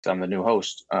I'm the new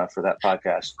host for that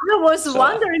podcast. I was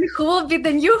wondering who will be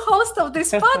the new host of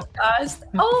this podcast.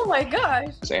 Oh my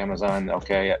gosh. It's Amazon,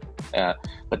 okay.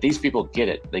 But these people get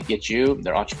it. They get you.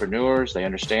 They're entrepreneurs. They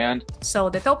understand. So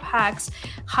the top hacks,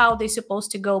 how they're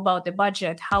supposed to go about the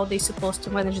budget, how they're supposed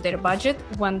to manage their budget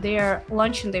when they're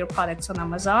launching their products on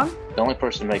Amazon. The only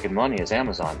person making money is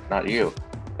Amazon, not you.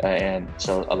 And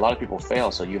so a lot of people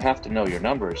fail. So you have to know your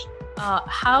numbers.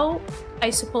 How I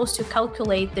supposed to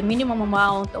calculate the minimum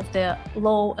amount of the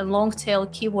low and long tail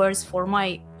keywords for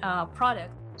my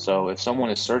product. So if someone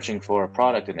is searching for a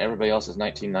product and everybody else is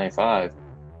 $19.95,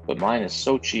 but mine is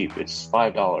so cheap, it's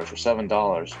 $5 or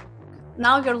 $7.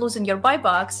 Now you're losing your buy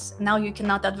box. Now you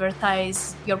cannot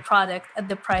advertise your product at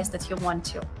the price that you want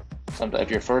to. Sometimes if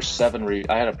your first 7,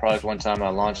 I had a product one time I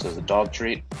launched as a dog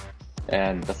treat,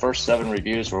 and the first 7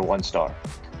 reviews were 1 star.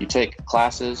 You take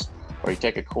classes, or you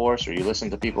take a course, or you listen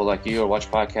to people like you, or watch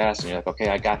podcasts, and you're like, okay,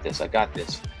 I got this.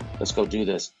 Let's go do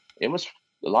this. A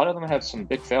lot of them had some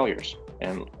big failures.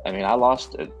 And I mean, I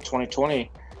lost in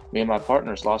 2020, me and my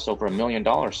partners lost over $1 million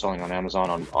selling on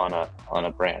Amazon on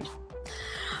a brand.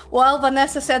 Well,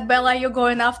 Vanessa said, Bella, you're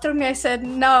going after me? I said,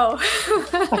 no.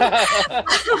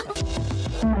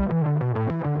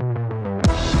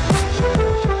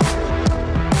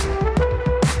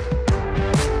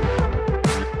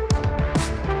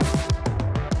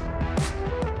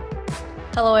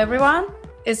 Hello, everyone.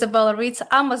 Izabella Ritz,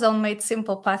 Amazon Made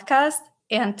Simple podcast.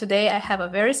 And today I have a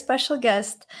very special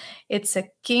guest. It's a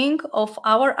king of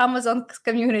our Amazon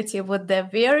community with a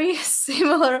very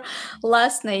similar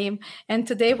last name. And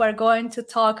today we're going to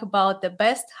talk about the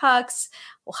best hacks,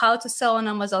 how to sell on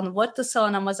Amazon, what to sell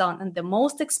on Amazon, and the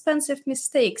most expensive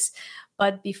mistakes.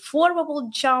 But before we will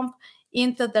jump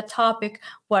into the topic,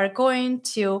 we're going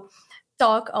to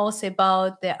talk also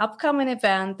about the upcoming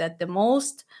event that the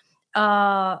most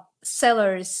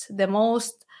sellers, the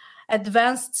most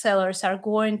advanced sellers are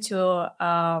going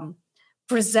to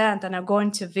present and are going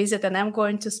to visit, and I'm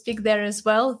going to speak there as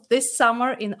well this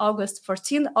summer in August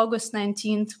 14, August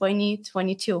 19,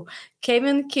 2022.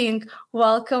 Kevin King,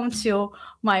 welcome to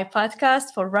my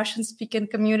podcast for Russian-speaking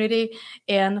community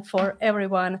and for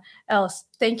everyone else.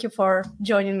 Thank you for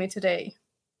joining me today.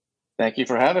 Thank you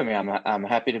for having me. I'm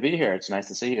happy to be here. It's nice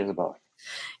to see you, Isabel.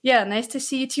 Yeah, nice to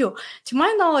see you too. To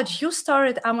my knowledge, you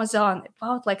started Amazon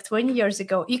about like 20 years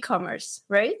ago, e-commerce,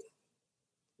 right?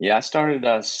 Yeah, I started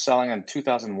selling in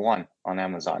 2001 on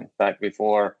Amazon, back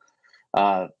before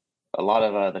a lot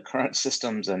of the current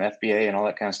systems and FBA and all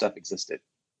that kind of stuff existed.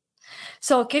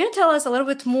 So can you tell us a little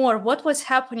bit more what was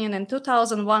happening in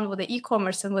 2001 with the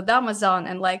e-commerce and with Amazon,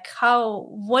 and like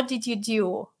what did you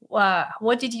do?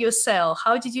 What did you sell?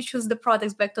 How did you choose the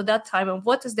products back to that time? And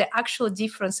what is the actual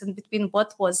difference in between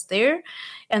what was there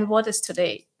and what is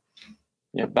today?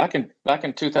 Yeah, back in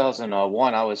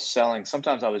 2001, I was selling.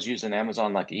 Sometimes I was using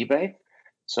Amazon like eBay.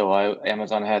 So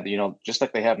Amazon had, just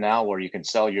like they have now, where you can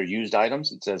sell your used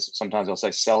items. It says sometimes they'll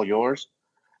say sell yours.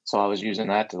 So I was using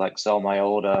that to like sell my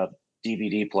old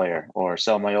DVD player, or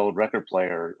sell my old record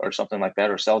player, or something like that,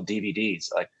 or sell DVDs.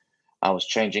 Like I was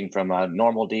changing from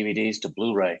normal DVDs to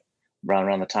Blu-ray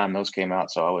around the time those came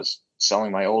out. So I was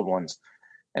selling my old ones.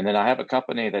 And then I have a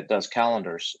company that does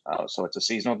calendars. So it's a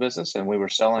seasonal business, and we were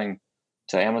selling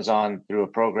to Amazon through a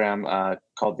program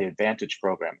called the Advantage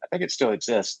program. I think it still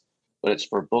exists, but it's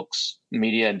for books,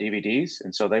 media, and DVDs.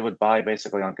 And so they would buy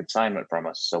basically on consignment from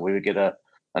us. So we would get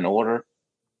an order.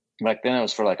 Back then it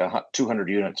was for like 200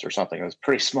 units or something. It was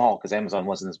pretty small because Amazon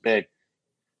wasn't as big.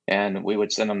 And we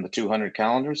would send them the 200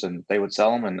 calendars, and they would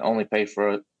sell them and only pay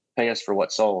us for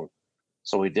what sold.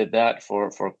 So we did that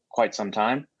for quite some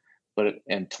time. But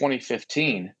in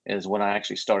 2015 is when I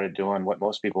actually started doing what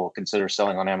most people consider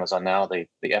selling on Amazon now, the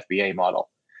FBA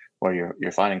model, where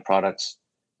you're finding products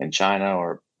in China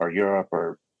or Europe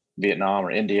or Vietnam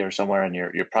or India or somewhere, and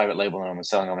you're private labeling them and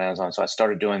selling them on Amazon. So I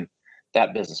started doing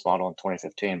that business model in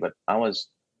 2015. But I was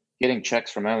getting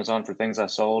checks from Amazon for things I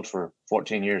sold for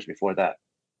 14 years before that.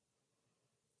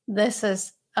 This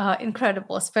is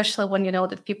incredible, especially when you know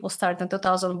that people started in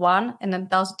 2001, and in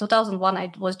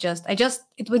 2001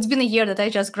 it's been a year that I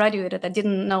just graduated. I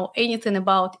didn't know anything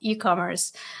about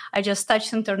e-commerce. I just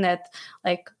touched internet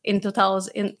like in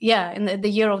 2000. In the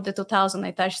year of the 2000,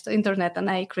 I touched the internet and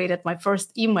I created my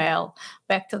first email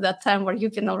back to that time where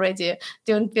you've been already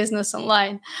doing business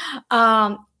online.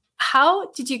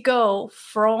 How did you go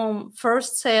from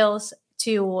first sales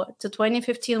to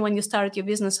 2015 when you started your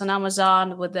business on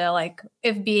Amazon with the like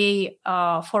FBA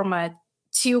format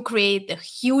to create a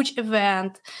huge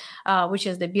event, which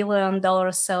is the $1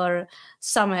 billion Seller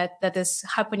Summit that is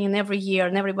happening every year,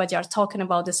 and everybody are talking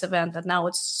about this event. And now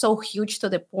it's so huge to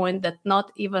the point that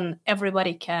not even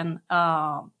everybody can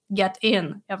get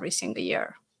in every single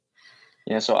year.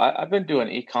 Yeah, so I've been doing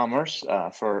e-commerce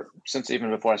since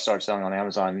even before I started selling on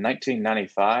Amazon. In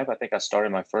 1995, I think I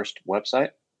started my first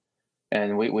website,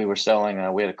 and we were selling.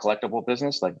 We had a collectible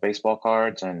business like baseball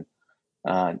cards, and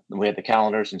we had the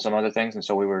calendars and some other things. And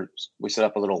so we set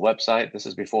up a little website. This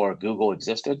is before Google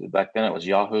existed. Back then, it was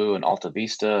Yahoo and Alta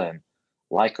Vista and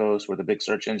Lycos were the big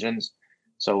search engines.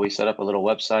 So we set up a little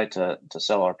website to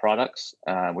sell our products.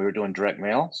 We were doing direct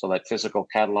mail, so like physical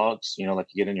catalogs, like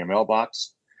you get in your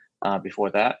mailbox. Before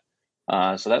that.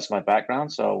 So that's my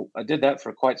background. So I did that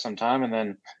for quite some time. And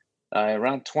then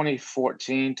around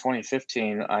 2014,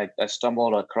 2015, I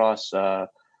stumbled across a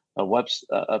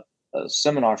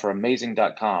seminar for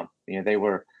amazing.com. They had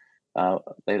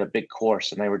a big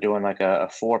course, and they were doing like a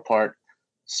 4-part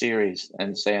series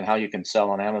and saying how you can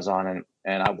sell on Amazon.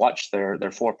 And I watched their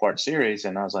 4-part series,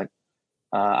 and I was like,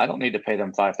 I don't need to pay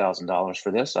them $5,000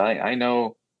 for this. I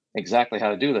know exactly how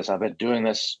to do this. I've been doing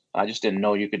this. I just didn't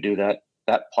know you could do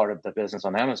that part of the business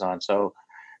on Amazon. So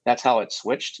that's how it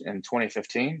switched in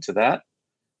 2015 to that.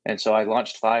 And so I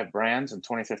launched 5 brands in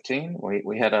 2015.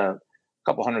 We had a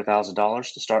couple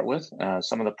 $100,000 to start with.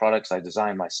 Some of the products I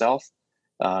designed myself,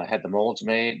 had the molds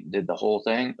made, did the whole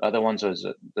thing. Other ones was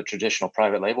the traditional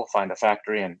private label, find a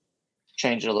factory and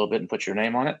change it a little bit and put your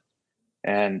name on it.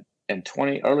 And in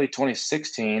early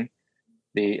 2016,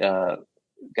 the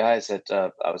guys that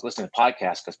I was listening to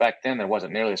podcasts, because back then there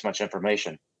wasn't nearly as much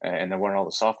information and there weren't all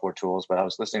the software tools, but I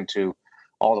was listening to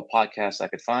all the podcasts I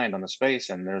could find on the space.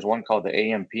 And there's one called the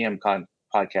AM PM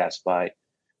podcast by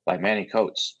Manny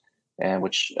Coates, and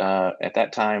which at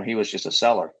that time he was just a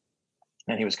seller,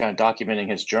 and he was kind of documenting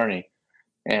his journey.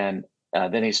 And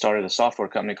then he started a software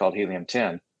company called Helium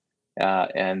 10,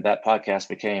 and that podcast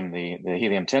became the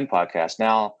Helium 10 podcast.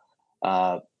 Now,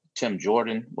 Tim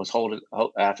Jordan was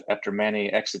after Manny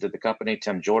exited the company.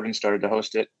 Tim Jordan started to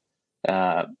host it,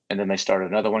 and then they started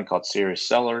another one called Serious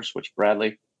Sellers, which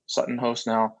Bradley Sutton hosts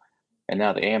now. And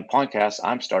now the AM podcast,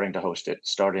 I'm starting to host it,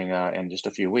 starting in just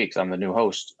a few weeks. I'm the new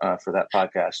host for that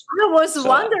podcast. I was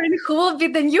wondering who will be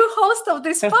the new host of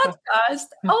this podcast.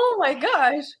 Oh my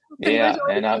gosh! Yeah,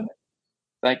 and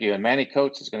thank you. And Manny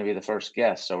Coates is going to be the first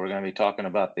guest, so we're going to be talking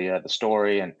about the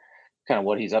story and kind of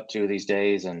what he's up to these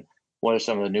days, and what are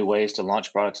some of the new ways to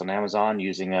launch products on Amazon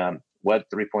using Web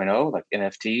 3.0, like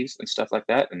NFTs and stuff like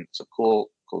that, and some cool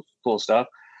stuff.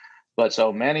 But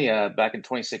so Manny, back in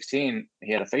 2016,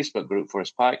 he had a Facebook group for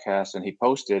his podcast, and he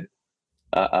posted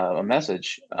a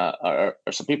message, or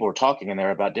some people were talking in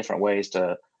there about different ways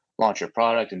to launch your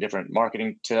product and different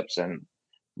marketing tips. And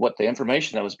what the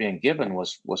information that was being given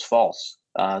was false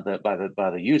by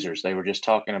the users. They were just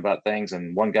talking about things,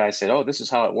 and one guy said, "Oh, this is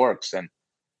how it works," and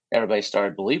everybody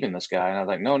started believing this guy. And I was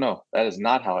like, no, that is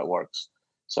not how it works.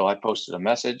 So I posted a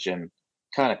message and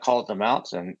kind of called them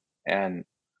out, and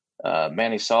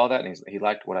Manny saw that, and he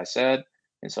liked what I said.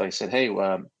 And so he said, "Hey,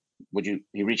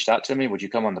 he reached out to me, would you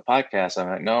come on the podcast?" I'm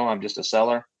like, "No, I'm just a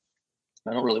seller.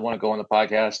 I don't really want to go on the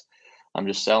podcast. I'm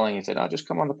just selling." He said, "I'll just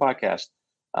come on the podcast."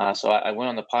 So I went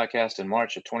on the podcast in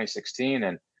March of 2016,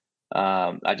 and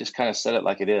I just kind of said it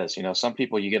like it is. Some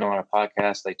people, you get on a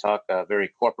podcast, they talk very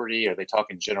corporate-y, or they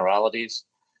talk in generalities,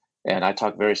 and I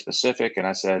talk very specific. And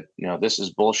I said, this is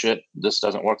bullshit. This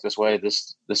doesn't work this way.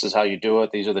 This is how you do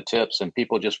it. These are the tips. And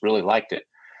people just really liked it,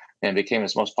 and it became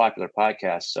its most popular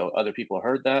podcast. So other people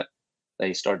heard that.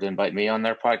 They started to invite me on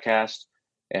their podcast,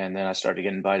 and then I started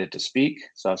getting invited to speak.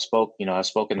 So I spoke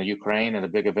in the Ukraine at a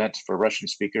big event for Russian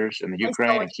speakers in the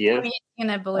Ukraine and Kiev.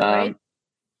 I believe, right?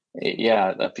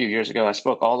 Yeah, a few years ago, I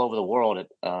spoke all over the world at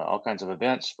all kinds of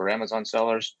events for Amazon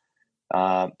sellers.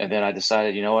 And then I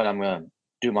decided, you know what, I'm going to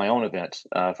do my own event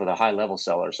for the high-level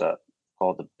sellers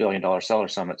called the $1 Billion Seller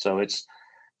Summit. So it's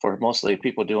for mostly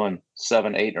people doing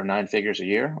 7, 8, or 9 figures a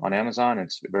year on Amazon.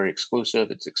 It's very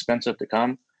exclusive. It's expensive to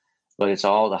come, but it's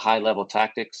all the high-level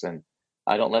tactics. And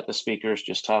I don't let the speakers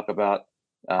just talk about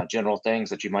general things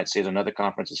that you might see at another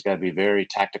conference. It's got to be very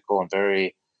tactical and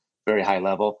very, very high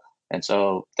level. And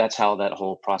so that's how that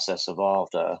whole process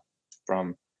evolved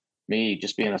from me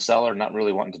just being a seller, not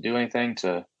really wanting to do anything,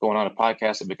 to going on a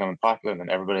podcast and becoming popular, and then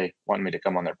everybody wanted me to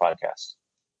come on their podcast.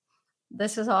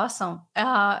 This is awesome.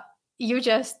 You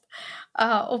just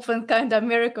opened kind of a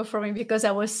miracle for me, because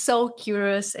I was so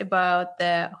curious about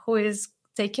who is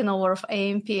taking over of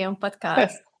AM/PM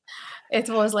podcast. It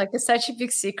was like such a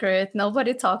big secret.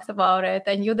 Nobody talked about it.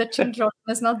 I knew that Tim Jordan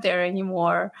is not there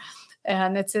anymore.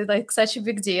 and it's like such a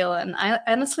big deal. And I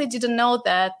honestly didn't know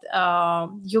that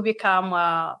you become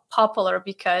popular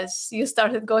because you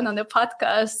started going on the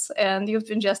podcasts and you've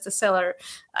been just a seller.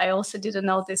 I also didn't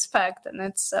know this fact, and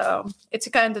it's a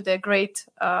kind of the great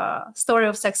story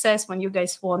of success when you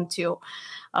guys want to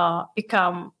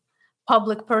become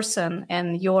public person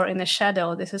and you're in the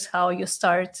shadow. This is how you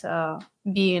start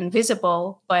being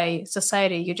visible by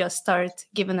society. You just start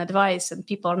giving advice and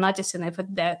people are noticing if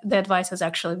the advice is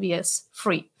actually BS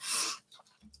free.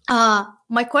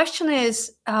 My question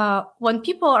is, when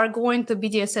people are going to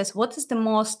BDSS, what is the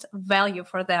most value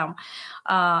for them?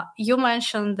 You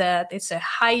mentioned that it's a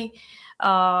high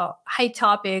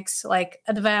topics, like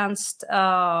advanced,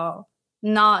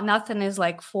 nothing is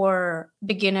like for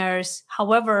beginners.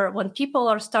 However, when people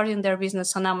are starting their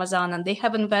business on Amazon and they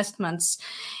have investments,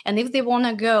 and if they want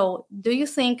to go, do you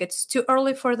think it's too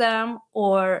early for them,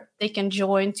 or they can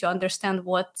join to understand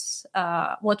what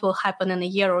will happen in a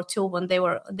year or two when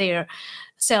their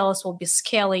sales will be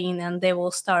scaling and they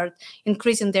will start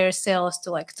increasing their sales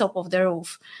to like top of the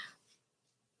roof?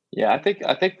 Yeah, I think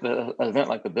the event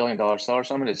like the $1 Billion Seller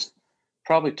Summit is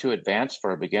probably too advanced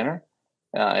for a beginner.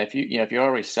 If you're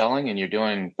already selling and you're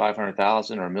doing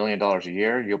 $500,000 or $1 million a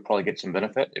year, you'll probably get some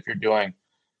benefit. If you're doing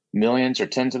millions or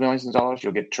tens of millions of dollars,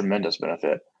 you'll get tremendous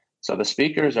benefit. So the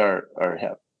speakers are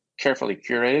carefully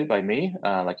curated by me,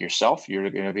 like yourself. You're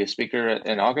going to be a speaker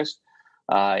in August,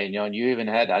 and you even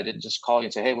had, I didn't just call you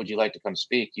and say, hey, would you like to come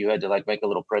speak? You had to like make a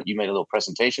little you made a little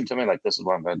presentation to me, like this is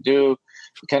what I'm going to do.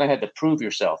 You kind of had to prove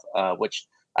yourself, which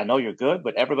I know you're good,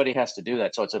 but everybody has to do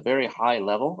that. So it's a very high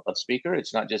level of speaker.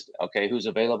 It's not just, okay, who's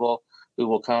available, who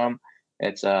will come.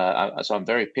 It's so I'm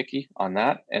very picky on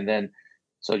that. And then,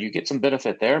 so you get some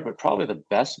benefit there, but probably the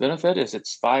best benefit is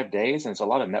it's 5 days and it's a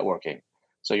lot of networking.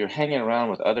 So you're hanging around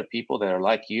with other people that are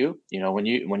like you. When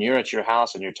you're at your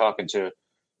house and you're talking to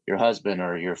your husband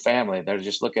or your family, they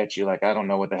just look at you like, I don't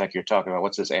know what the heck you're talking about.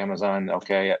 What's this Amazon?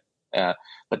 Okay.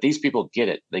 But these people get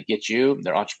it. They get you.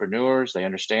 They're entrepreneurs. They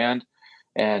understand.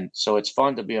 And so it's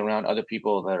fun to be around other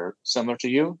people that are similar to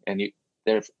you, and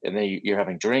you're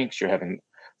having drinks, you're having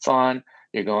fun,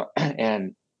 you're going,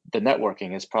 and the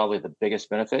networking is probably the biggest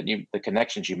benefit. The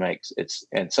connections you make,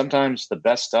 and sometimes the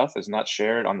best stuff is not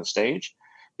shared on the stage;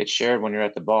 it's shared when you're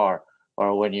at the bar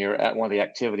or when you're at one of the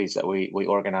activities that we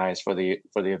organize for the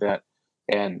event.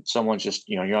 And someone's just,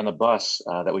 you're on the bus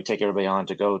that we take everybody on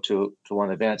to go to one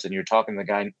of the events, and you're talking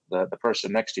to the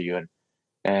person next to you,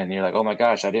 and you're like, oh my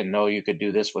gosh, I didn't know you could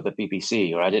do this with a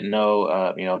PPC, or I didn't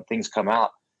know, things come out.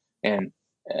 And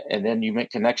then you make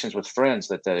connections with friends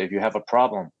that if you have a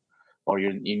problem or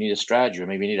you need a strategy, or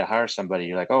maybe you need to hire somebody,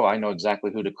 you're like, oh, I know exactly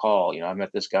who to call. I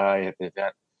met this guy at the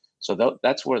event. So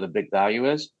that's where the big value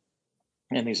is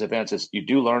in these events, is you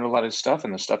do learn a lot of stuff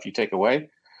and the stuff you take away.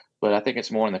 But I think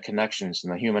it's more in the connections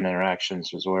and the human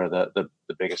interactions is where the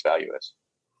biggest value is.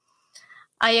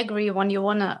 I agree. When you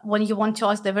want to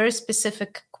ask the very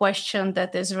specific question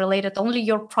that is related only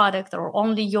your product or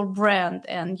only your brand,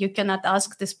 and you cannot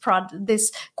ask this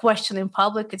question in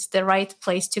public, it's the right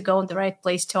place to go and the right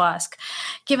place to ask.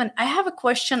 Kevin, I have a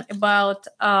question about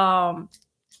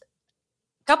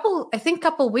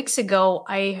couple weeks ago,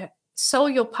 I saw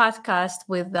your podcast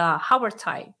with Howard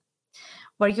Ty,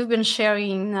 where you've been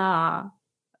sharing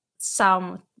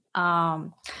some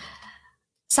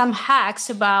hacks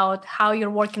about how you're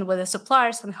working with the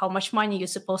suppliers and how much money you're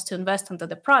supposed to invest into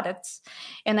the products.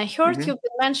 And I heard you've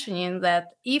been mentioning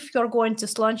that if you're going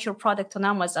to launch your product on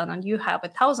Amazon and you have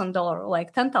 $1,000,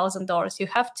 like $10,000, you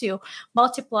have to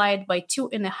multiply it by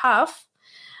 2.5,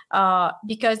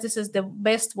 because this is the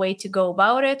best way to go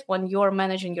about it when you're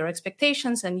managing your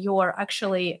expectations and you are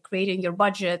actually creating your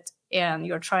budget and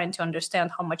you're trying to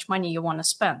understand how much money you want to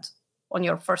spend on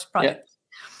your first product. Yeah.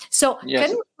 So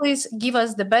can you please give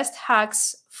us the best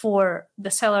hacks for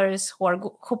the sellers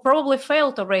who probably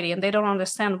failed already and they don't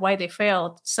understand why they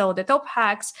failed? So the top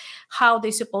hacks, how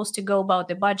they're supposed to go about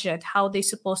the budget, how they're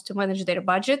supposed to manage their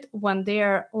budget when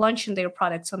they're launching their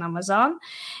products on Amazon,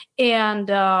 and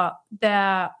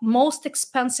the most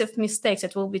expensive mistakes.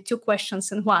 It will be 2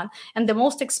 questions in one. And the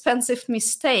most expensive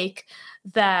mistake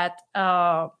that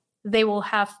they will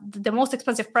have, the most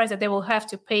expensive price that they will have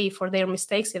to pay for their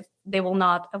mistakes if they will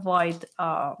not avoid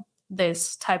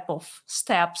this type of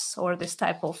steps or this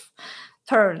type of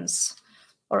turns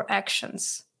or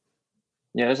actions.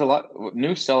 Yeah, there's a lot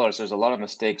new sellers. There's a lot of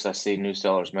mistakes I see new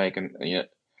sellers make, and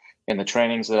in the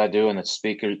trainings that I do, and the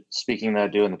speaking that I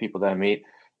do, and the people that I meet.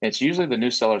 It's usually the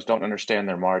new sellers don't understand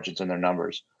their margins and their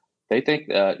numbers. They think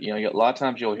a lot of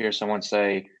times you'll hear someone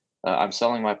say, "I'm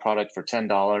selling my product for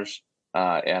 $10."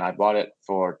 And I bought it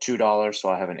for $2, so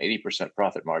I have an 80%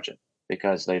 profit margin.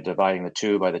 because they're dividing the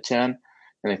 2 by the 10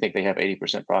 and they think they have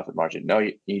 80% profit margin. No,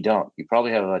 you don't. You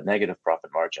probably have a negative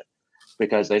profit margin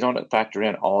because they don't factor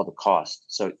in all the costs.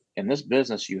 So in this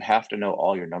business, you have to know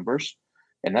all your numbers.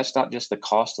 And that's not just the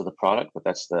cost of the product, but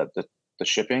that's the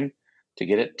shipping to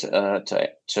get it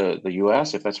to the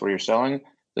US, if that's where you're selling,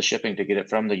 the shipping to get it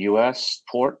from the US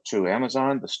port to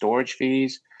Amazon, the storage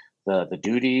fees, the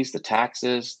duties, the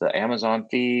taxes, the Amazon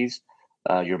fees,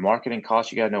 your marketing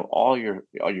costs. You got to know all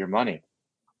your money.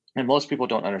 And most people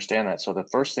don't understand that. So the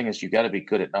first thing is you got to be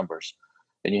good at numbers,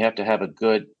 and you have to have a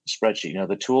good spreadsheet.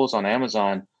 The tools on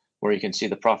Amazon where you can see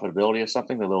the profitability of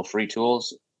something, the little free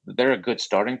tools, they're a good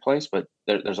starting place, but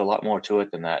there's a lot more to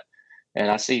it than that.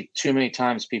 And I see too many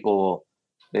times people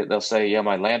they'll say, yeah,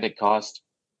 my landed cost,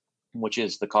 which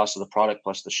is the cost of the product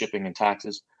plus the shipping and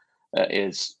taxes,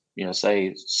 is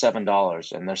say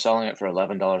 $7, and they're selling it for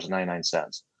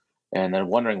 $11.99, and they're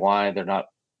wondering why they're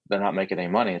not making any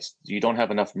money. It's you don't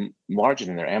have enough margin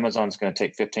in there. Amazon's going to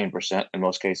take 15% in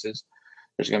most cases.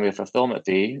 There's going to be a fulfillment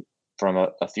fee from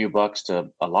a few bucks to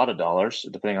a lot of dollars,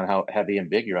 depending on how heavy and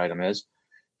big your item is.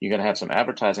 You're going to have some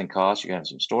advertising costs. You're going to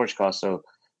have some storage costs. So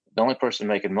the only person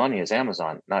making money is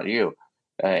Amazon, not you.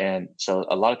 And so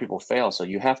a lot of people fail. So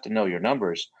you have to know your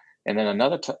numbers. And then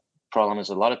another problem is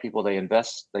a lot of people, they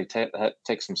invest, they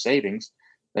take some savings,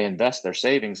 they invest their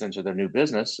savings into their new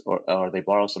business, or they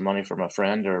borrow some money from a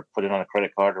friend or put it on a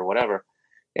credit card or whatever,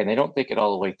 and they don't think it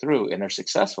all the way through, and they're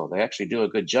successful. They actually do a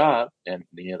good job, and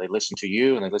they listen to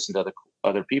you and they listen to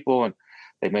other people, and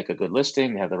they make a good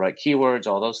listing, they have the right keywords,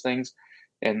 all those things,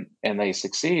 and they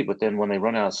succeed. But then when they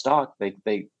run out of stock,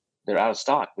 they're out of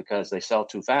stock because they sell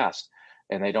too fast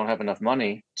and they don't have enough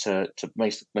money to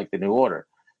make the new order.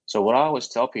 So what I always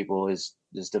tell people is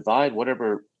divide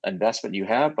whatever investment you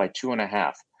have by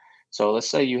 2.5. So let's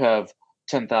say you have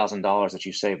 $10,000 that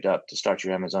you saved up to start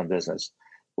your Amazon business.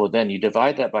 Well, then you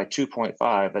divide that by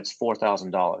 2.5. That's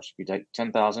 $4,000. If you take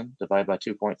 10,000 divide by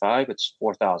 2.5, it's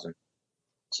 4,000.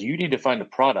 So you need to find a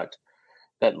product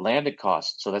that landed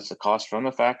cost. So that's the cost from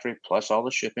the factory plus all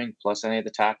the shipping plus any of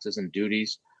the taxes and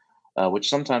duties, which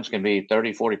sometimes can be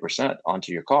 30-40%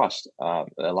 onto your cost. A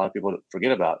lot of people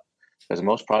forget about, because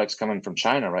most products coming from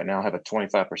China right now have a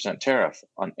 25% tariff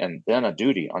and then a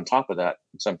duty on top of that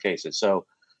in some cases. So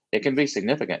it can be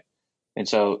significant. And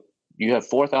so you have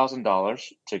 $4,000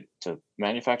 to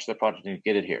manufacture the product and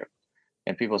get it here.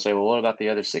 And people say, well, what about the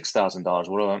other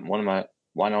 $6,000?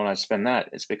 Why don't I spend that?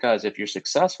 It's because if you're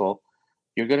successful,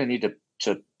 you're going to need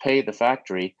to pay the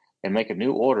factory and make a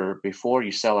new order before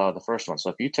you sell out of the first one. So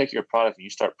if you take your product and you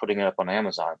start putting it up on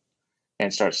Amazon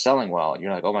and start selling well,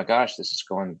 you're like, oh my gosh, this is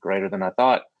going greater than I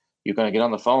thought. You're going to get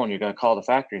on the phone, you're going to call the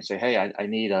factory and say, hey, I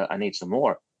need some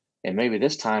more. And maybe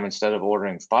this time, instead of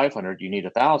ordering 500, you need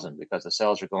 1,000 because the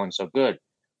sales are going so good.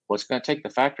 Well, it's going to take the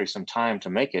factory some time to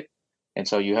make it. And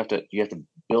so you have to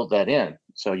build that in.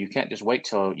 So you can't just wait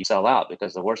till you sell out,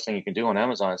 because the worst thing you can do on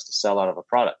Amazon is to sell out of a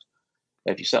product.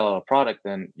 If you sell out a product,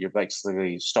 then you're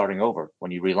basically starting over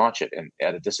when you relaunch it and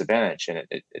at a disadvantage, and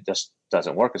it just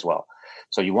doesn't work as well.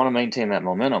 So you want to maintain that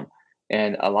momentum.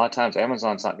 And a lot of times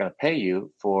Amazon's not going to pay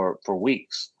you for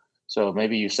weeks. So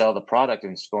maybe you sell the product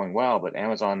and it's going well, but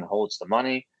Amazon holds the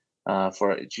money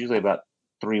it's usually about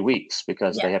 3 weeks,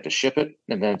 because they have to ship it.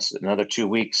 And then it's another 2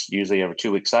 weeks, usually every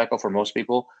 2 week cycle for most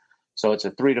people. So it's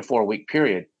a 3 to 4 week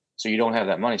period. So you don't have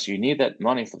that money. So you need that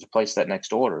money to place that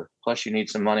next order. Plus you need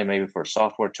some money maybe for a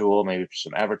software tool, maybe for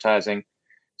some advertising.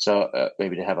 So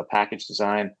maybe to have a package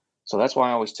design. So that's why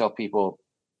I always tell people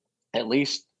at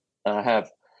least have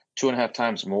 2.5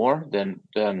 times more than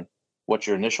what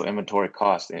your initial inventory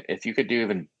cost. If you could do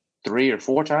even 3 or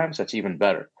 4 times, that's even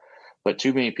better. But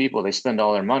too many people, they spend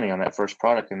all their money on that first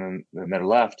product and then they're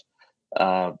left,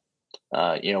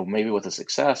 maybe with a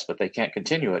success, but they can't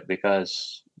continue it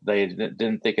because they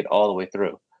didn't think it all the way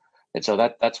through. And so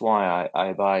that's why I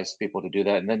advise people to do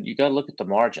that. And then you got to look at the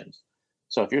margins.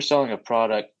 So if you're selling a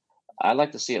product, I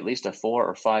like to see at least a 4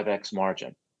 or 5x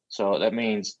margin. So that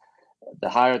means the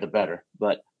higher, the better.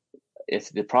 But if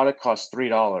the product costs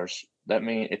 $3, that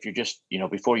means if you're just,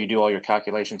 before you do all your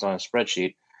calculations on a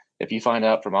spreadsheet, if you find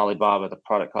out from Alibaba the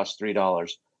product costs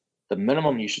 $3, the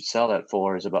minimum you should sell that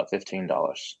for is about $15,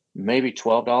 maybe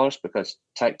 $12, because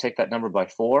take that number by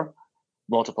 4,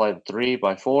 multiply the 3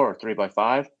 by 4 or 3 by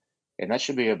 5, and that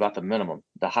should be about the minimum.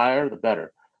 The higher, the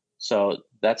better. So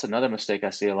that's another mistake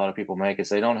I see a lot of people make, is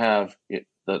they don't have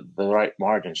the right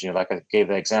margins. Like I gave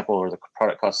the example where the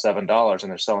product costs $7 and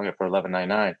they're selling it for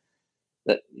 $11.99.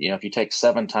 That if you take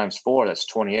 7 times 4, that's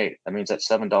 28. That means that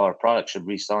 $7 product should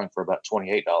be selling for about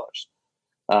 $28.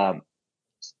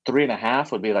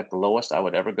 3.5 would be like the lowest I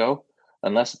would ever go.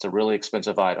 unless it's a really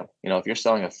expensive item. If you're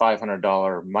selling a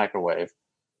 $500 microwave,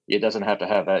 it doesn't have to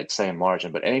have that same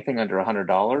margin, but anything under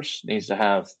 $100 needs to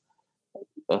have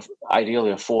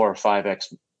ideally a 4 or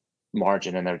 5x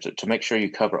margin in there to make sure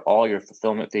you cover all your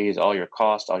fulfillment fees, all your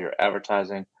costs, all your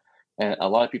advertising. And a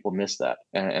lot of people miss that,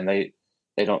 and they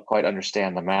don't quite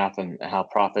understand the math and how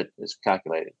profit is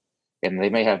calculated. And they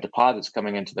may have deposits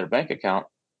coming into their bank account,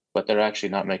 but they're actually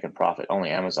not making profit.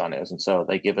 Only Amazon is. And so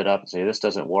they give it up and say, this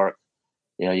doesn't work.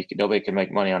 Nobody can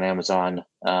make money on Amazon,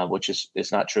 which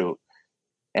is not true.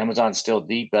 Amazon's still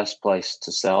the best place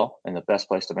to sell and the best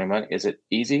place to make money. Is it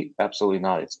easy? Absolutely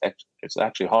not. It's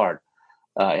actually hard,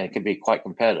 and it can be quite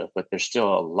competitive, but there's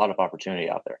still a lot of opportunity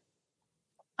out there.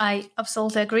 I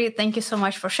absolutely agree. Thank you so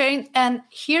much for sharing. And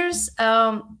here's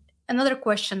another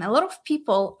question. A lot of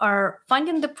people are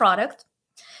finding the product,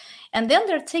 and then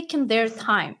they're taking their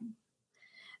time.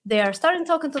 They are starting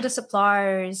talking to the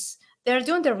suppliers. They're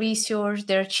doing the research.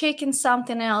 They're checking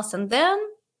something else. And then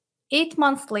 8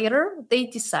 months later, they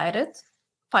decided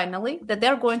finally that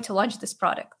they're going to launch this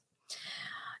product.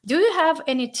 Do you have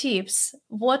any tips?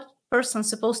 What person's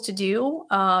supposed to do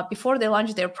before they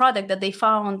launch their product that they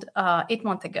found 8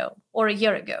 months ago or a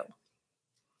year ago?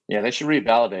 Yeah, they should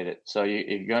revalidate it. So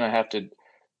you're going to have to,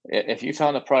 if you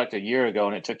found a product a year ago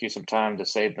and it took you some time to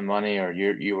save the money, or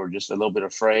you were just a little bit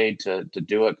afraid to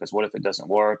do it because what if it doesn't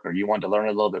work, or you wanted to learn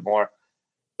a little bit more,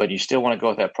 but you still want to go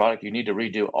with that product, you need to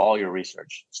redo all your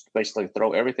research. Basically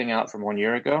throw everything out from 1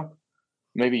 year ago.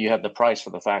 Maybe you have the price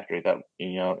for the factory that,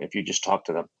 if you just talk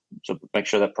to them. So make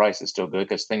sure that price is still good,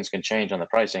 because things can change on the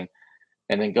pricing.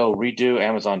 And then go redo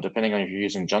Amazon, depending on if you're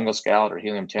using Jungle Scout or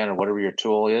Helium-10 or whatever your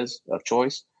tool is of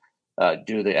choice.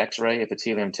 Do the X-ray if it's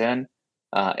Helium-10.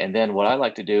 And then what I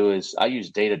like to do is I use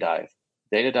Data Dive.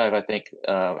 Data Dive, I think,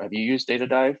 have you used Data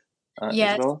Dive?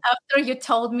 Yes, Izabella? after you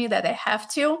told me that I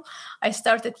have to, I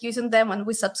started using them, and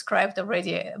we subscribed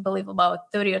already, I believe,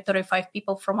 about 30 or 35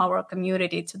 people from our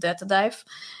community to Data Dive,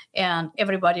 and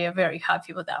everybody are very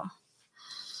happy with them.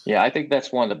 Yeah, I think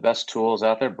that's one of the best tools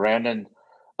out there. Brandon,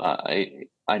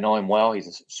 I know him well. He's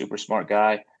a super smart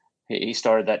guy. He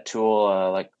started that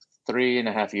tool like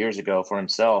 3.5 years ago for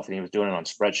himself, and he was doing it on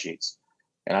spreadsheets.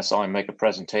 And I saw him make a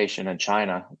presentation in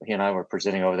China. He and I were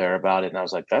presenting over there about it. And I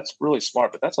was like, that's really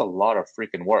smart, but that's a lot of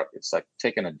freaking work. It's like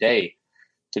taking a day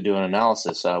to do an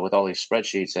analysis with all these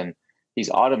spreadsheets. And he's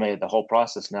automated the whole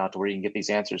process now to where you can get these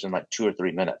answers in like 2 or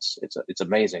 3 minutes. It's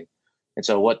amazing. And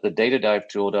so what the Data Dive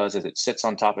tool does is it sits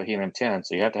on top of Helium-10.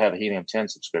 So you have to have a Helium-10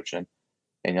 subscription.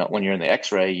 And when you're in the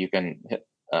X-ray, you can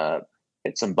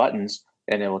hit some buttons,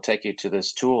 and it will take you to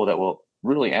this tool that will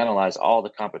really analyze all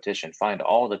the competition, find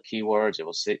all the keywords. It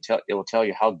will tell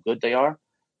you how good they are.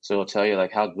 So it'll tell you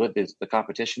like how good the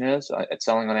competition is at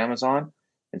selling on Amazon.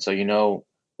 And so you know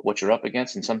what you're up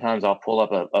against. And sometimes I'll pull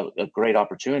up a great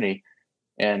opportunity,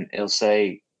 and it'll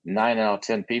say 9 out of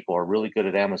 10 people are really good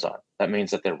at Amazon. That means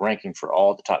that they're ranking for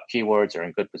all the top keywords, are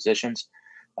in good positions.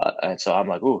 And so I'm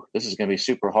like, ooh, this is going to be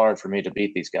super hard for me to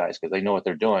beat these guys because they know what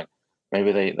they're doing.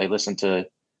 Maybe they listen to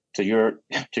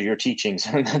your teachings,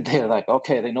 and they're like,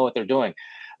 okay, they know what they're doing.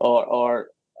 Or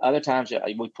other times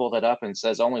we pull that up and it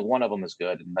says only one of them is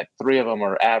good, and like 3 of them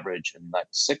are average, and like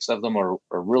 6 of them are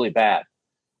really bad.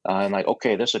 I'm like,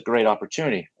 okay, this is a great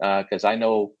opportunity because I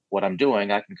know what I'm doing.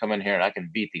 I can come in here and I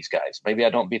can beat these guys. Maybe I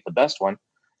don't beat the best one,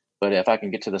 but if I can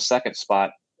get to the second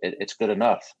spot, it's good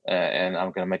enough, and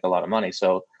I'm going to make a lot of money.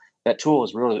 So that tool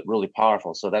is really, really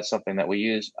powerful. So that's something that we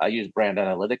use. I use brand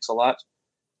analytics a lot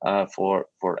for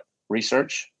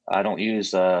research. I don't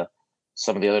use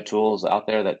some of the other tools out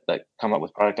there that come up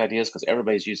with product ideas because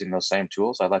everybody's using those same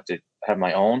tools. I like to have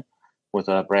my own with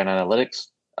brand analytics.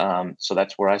 So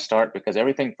that's where I start, because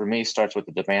everything for me starts with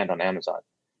the demand on Amazon.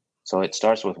 So it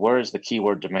starts with where is the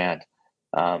keyword demand?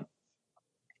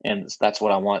 And that's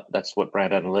what I want. That's what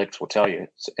brand analytics will tell you.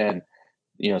 And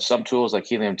some tools like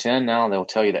Helium-10 now, they'll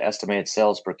tell you the estimated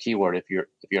sales per keyword. If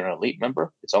you're an elite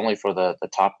member, it's only for the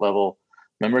top level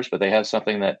members, but they have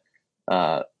something that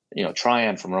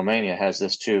Traian from Romania has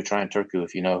this too. Traian Turcu,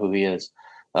 if you know who he is.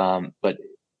 But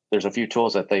there's a few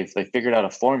tools that they figured out a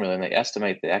formula, and they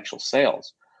estimate the actual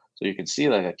sales. So you can see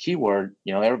like a keyword,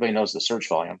 everybody knows the search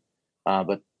volume,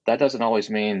 but that doesn't always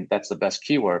mean that's the best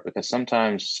keyword, because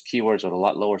sometimes keywords with a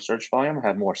lot lower search volume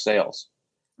have more sales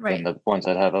than the ones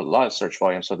that have a lot of search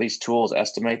volume. So these tools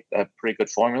estimate a pretty good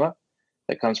formula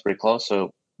that comes pretty close.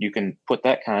 So you can put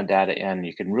that kind of data in.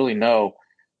 You can really know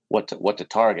what to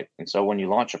target. And so when you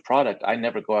launch a product, I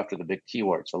never go after the big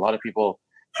keywords. A lot of people,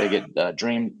 they get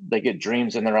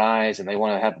dreams in their eyes, and they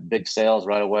want to have big sales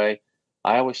right away.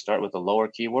 I always start with the lower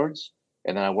keywords,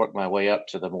 and then I work my way up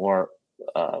to the more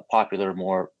popular,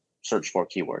 more searched for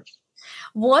keywords.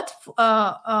 What,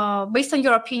 based on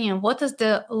your opinion, what is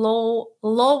the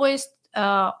lowest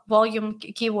volume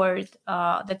keyword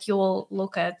that you will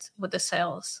look at with the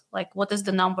sales? Like, what is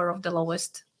the number of the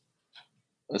lowest?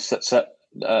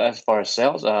 As far as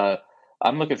sales,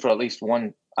 I'm looking for at least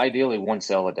ideally one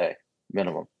sale a day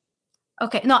minimum.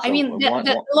 Okay, no, so I mean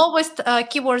the lowest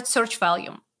keyword search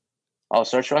volume. Oh,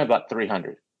 search volume about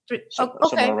 300. Okay.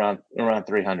 Somewhere around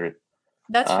 300.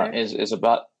 That's fair. Is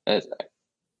about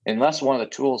unless one of the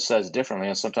tools says differently,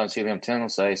 and sometimes Helium 10 will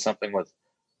say something with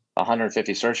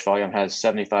 150 search volume has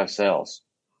 75 sales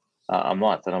a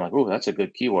month, and I'm like, ooh, that's a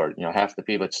good keyword. Half the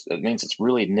people, it means it's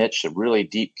really niche, a really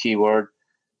deep keyword,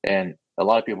 and a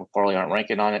lot of people probably aren't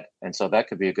ranking on it, and so that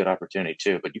could be a good opportunity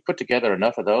too. But you put together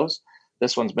enough of those,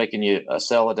 this one's making you a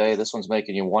sale a day, this one's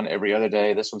making you one every other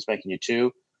day, this one's making you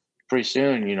two. Pretty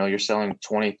soon, you're selling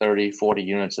 20, 30, 40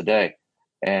 units a day,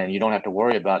 and you don't have to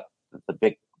worry about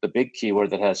the big keyword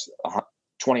that has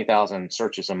 20,000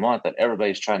 searches a month that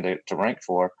everybody's trying to rank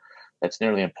for. That's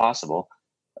nearly impossible.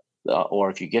 Or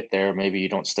if you get there, maybe you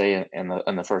don't stay in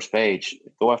the first page.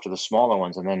 Go after the smaller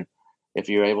ones, and then if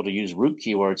you're able to use root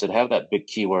keywords that have that big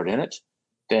keyword in it,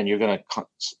 then you're going to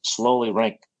slowly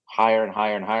rank higher and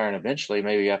higher and higher, and eventually,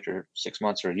 maybe after 6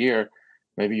 months or a year,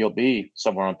 maybe you'll be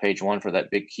somewhere on page one for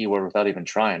that big keyword without even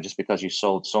trying, just because you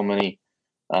sold so many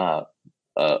of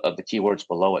the keywords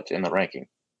below it in the ranking.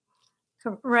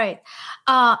 Right.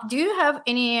 Do you have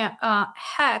any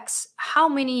hacks?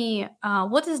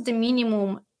 What is the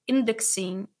minimum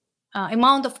indexing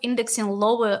amount of indexing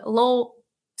low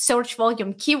search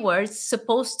volume keywords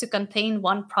supposed to contain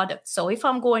one product? So if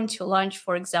I'm going to launch,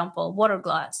 for example, water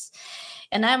glass,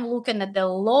 and I'm looking at the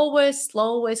lowest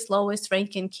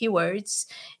ranking keywords,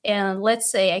 and let's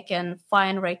say I can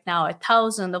find right now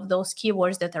 1,000 of those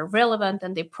keywords that are relevant,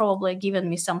 and they probably given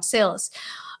me some sales.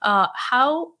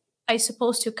 How I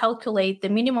supposed to calculate the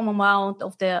minimum amount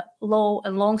of the low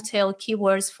and long tail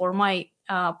keywords for my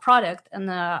product, and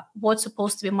what's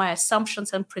supposed to be my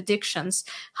assumptions and predictions,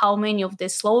 how many of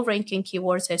these low ranking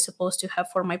keywords I supposed to have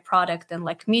for my product, and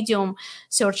like medium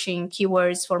searching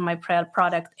keywords for my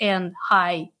product, and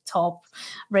high top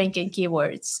ranking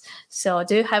keywords. So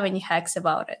do you have any hacks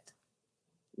about it?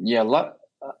 Yeah,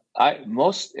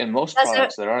 most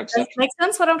products that are exceptional. Does it make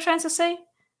sense what I'm trying to say?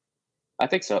 I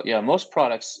think so. Yeah, most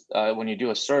products, when you do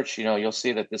a search, you'll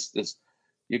see that this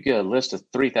you get a list of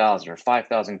 3,000 or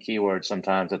 5,000 keywords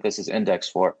sometimes that this is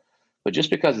indexed for. But just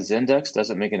because it's indexed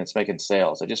doesn't mean it's making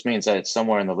sales. It just means that it's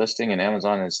somewhere in the listing and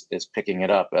Amazon is picking it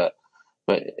up. But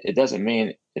it doesn't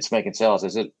mean it's making sales.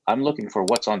 I'm looking for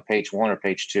what's on page one or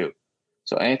page two.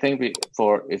 So anything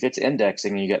if it's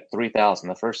indexing and you get 3,000,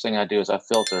 the first thing I do is I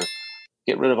filter,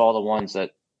 get rid of all the ones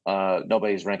that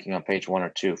nobody's ranking on page one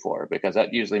or two for, because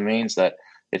that usually means that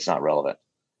it's not relevant.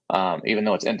 Even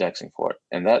though it's indexing for it,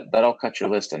 and that'll cut your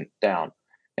list down.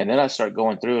 And then I start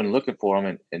going through and looking for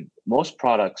them. And most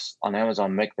products on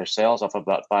Amazon make their sales off of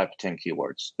about 5 to 10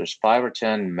 keywords. There's 5 or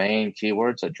 10 main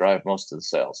keywords that drive most of the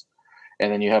sales,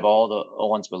 and then you have all the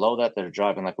ones below that are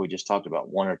driving, like we just talked about,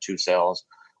 1 or 2 sales,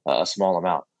 a small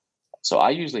amount. So I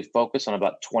usually focus on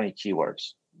about 20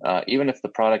 keywords. Even if the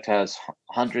product has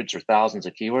hundreds or thousands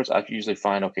of keywords, I usually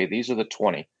find, okay, these are the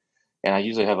 20. And I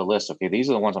usually have a list. Okay, these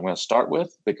are the ones I'm going to start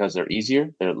with because they're easier.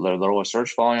 They're lower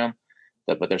search volume,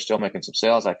 but they're still making some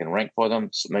sales. I can rank for them.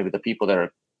 So maybe the people that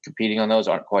are competing on those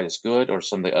aren't quite as good, or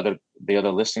some of the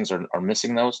other listings are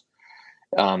missing those.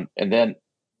 And then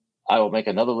I will make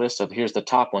another list of here's the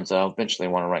top ones that I'll eventually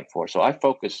want to rank for. So I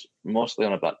focus mostly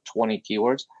on about 20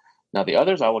 keywords. Now the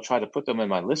others, I will try to put them in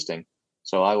my listing.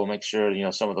 So I will make sure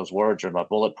some of those words are in my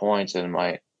bullet points and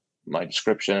my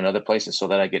description and other places so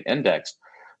that I get indexed.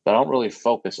 But I don't really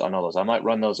focus on all those. I might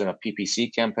run those in a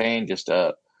PPC campaign, just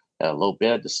a low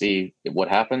bid to see what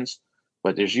happens.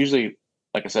 But there's usually,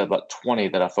 like I said, about 20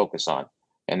 that I focus on.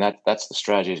 And that's the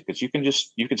strategy, because you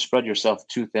can spread yourself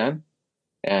too thin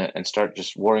and start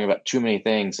just worrying about too many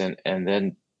things. And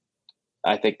then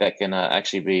I think that can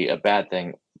actually be a bad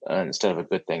thing instead of a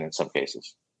good thing in some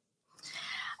cases.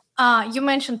 You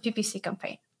mentioned PPC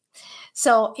campaign.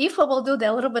 So if we will do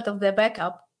a little bit of the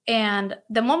backup, and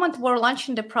the moment we're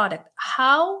launching the product,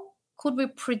 how could we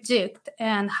predict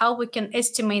and how we can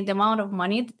estimate the amount of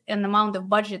money and the amount of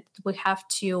budget we have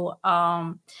to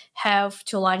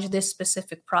launch this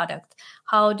specific product?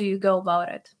 How do you go about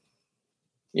it?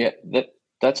 Yeah,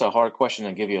 that's a hard question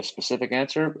to give you a specific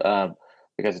answer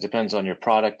because it depends on your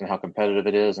product and how competitive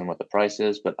it is and what the price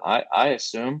is. But I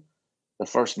assume the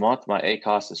first month my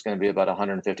ACoS is going to be about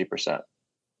 150%.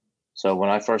 So when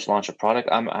I first launch a product,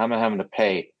 I'm having to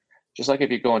pay, just like if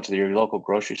you go into your local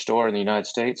grocery store in the United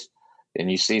States, and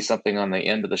you see something on the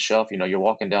end of the shelf, you're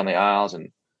walking down the aisles, and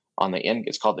on the end,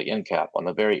 it's called the end cap. On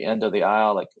the very end of the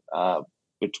aisle, like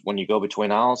when you go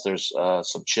between aisles, there's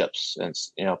some chips and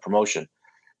promotion.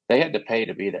 They had to pay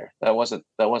to be there. That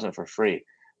wasn't for free.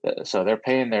 So they're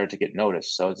paying there to get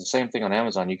noticed. So it's the same thing on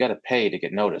Amazon. You got to pay to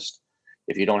get noticed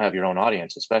if you don't have your own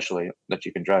audience, especially that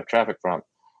you can drive traffic from.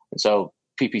 And so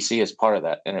PPC is part of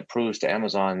that, and it proves to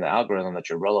Amazon, the algorithm, that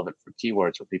you're relevant for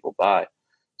keywords where people buy.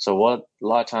 So a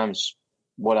lot of times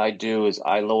what I do is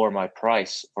I lower my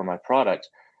price for my product,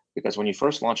 because when you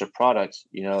first launch a product,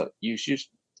 you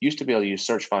used to be able to use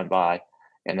search, find, buy,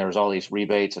 and there was all these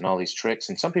rebates and all these tricks,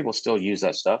 and some people still use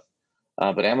that stuff.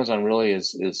 But Amazon really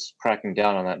is cracking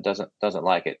down on that. Doesn't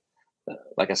like it.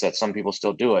 Like I said, some people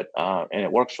still do it, and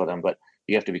it works for them, but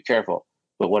you have to be careful.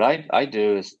 But what I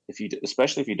do is,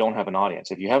 especially if you don't have an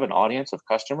audience, if you have an audience of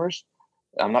customers,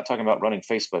 I'm not talking about running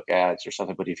Facebook ads or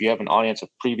something, but if you have an audience of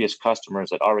previous customers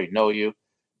that already know you,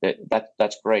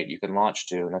 that's great. You can launch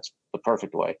to, and that's the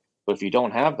perfect way. But if you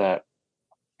don't have that,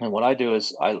 and what I do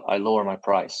is I lower my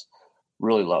price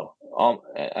really low,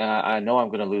 and I know I'm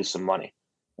going to lose some money.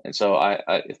 And so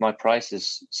if my price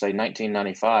is, say,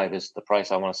 $19.95 is the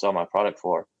price I want to sell my product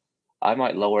for, I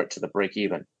might lower it to the break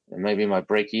even. And maybe my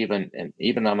break even, and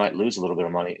even I might lose a little bit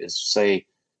of money, is, say,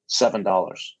 $7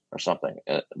 or something,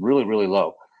 really, really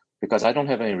low, because I don't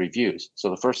have any reviews. So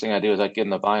the first thing I do is I get in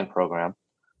the Vine program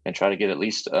and try to get at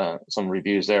least some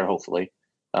reviews there, hopefully.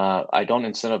 I don't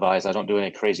incentivize. I don't do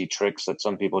any crazy tricks that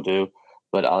some people do,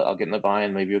 but I'll get in the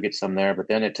Vine. Maybe you'll get some there, but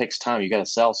then it takes time. You got to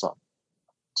sell some.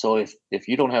 So if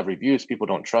you don't have reviews, people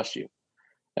don't trust you.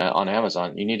 On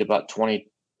Amazon, you need about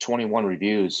 21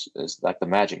 reviews is like the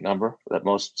magic number that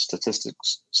most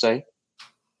statistics say,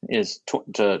 is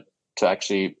to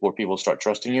actually where people start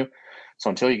trusting you. So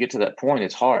until you get to that point,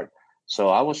 it's hard. So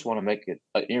I always want to make it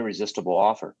an irresistible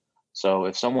offer. So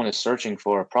if someone is searching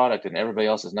for a product and everybody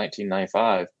else is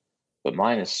 $19.95, but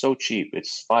mine is so cheap,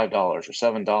 it's $5 or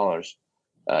 $7,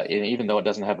 and even though it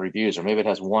doesn't have reviews, or maybe it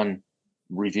has one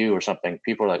review or something,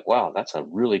 people are like, wow, that's a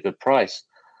really good price.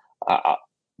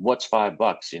 What's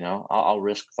 $5? I'll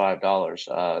risk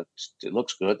 $5. It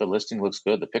looks good. The listing looks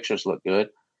good. The pictures look good,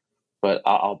 but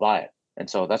I'll buy it. And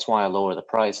so that's why I lower the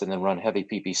price and then run heavy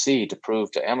PPC to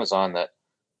prove to Amazon that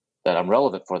I'm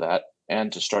relevant for that,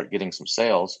 and to start getting some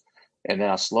sales. And then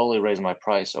I'll slowly raise my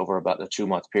price over about a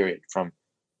 2-month period, from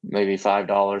maybe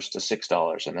 $5 to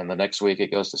 $6. And then the next week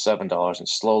it goes to $7, and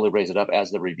slowly raise it up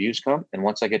as the reviews come. And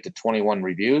once I get to 21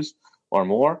 reviews or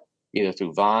more, either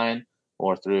through Vine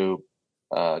or through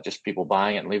just people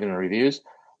buying it and leaving the reviews,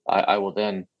 I will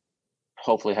then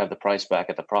hopefully have the price back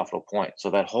at the profitable point.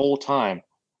 So that whole time,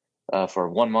 for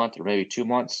 1 month or maybe 2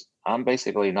 months, I'm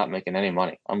basically not making any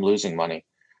money. I'm losing money.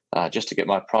 Just to get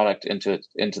my product into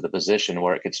the position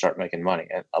where it could start making money.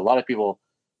 And a lot of people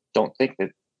don't think that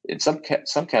in some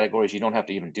categories you don't have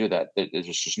to even do that. There's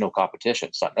just no competition.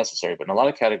 It's not necessary. But in a lot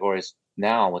of categories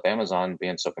now, with Amazon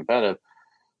being so competitive,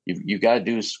 you got to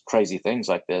do crazy things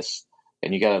like this,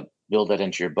 and you got to build that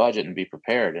into your budget and be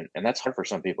prepared. And that's hard for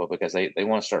some people because they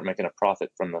want to start making a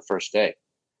profit from the first day.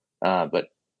 But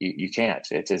you can't.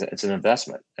 It's an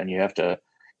investment, and you have to.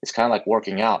 It's kind of like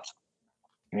working out.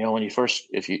 When you first,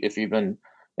 if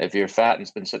you're fat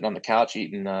and been sitting on the couch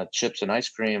eating chips and ice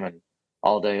cream and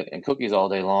all day and cookies all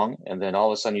day long, and then all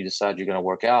of a sudden you decide you're going to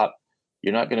work out,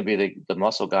 you're not going to be the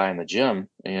muscle guy in the gym,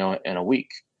 in a week.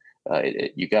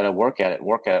 You got to work at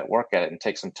it, and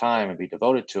take some time and be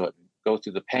devoted to it, and go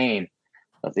through the pain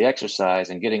of the exercise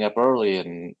and getting up early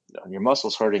and your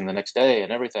muscles hurting the next day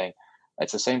and everything.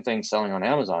 It's the same thing selling on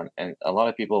Amazon. And a lot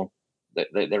of people,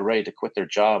 they're ready to quit their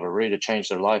job or ready to change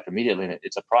their life immediately. And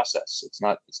it's a process. It's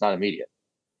not immediate.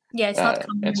 Yeah, it's not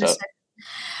coming and in a so, second.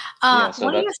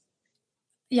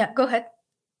 Go ahead.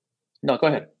 No, go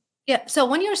ahead. Yeah. So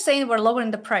when you're saying we're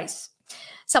lowering the price,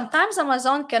 sometimes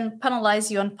Amazon can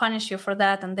penalize you and punish you for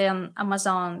that. And then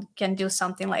Amazon can do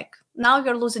something like, now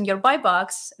you're losing your buy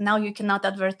box. Now you cannot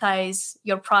advertise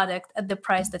your product at the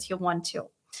price that you want to.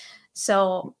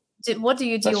 So what do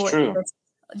you do? That's true.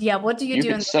 Yeah. What do you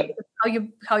do?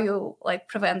 How you like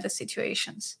prevent the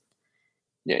situations?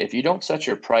 Yeah. If you don't set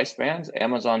your price bands,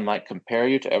 Amazon might compare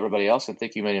you to everybody else and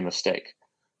think you made a mistake.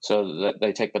 So that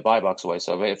they take the buy box away.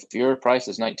 So if your price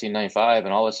is $19.95 and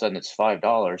all of a sudden it's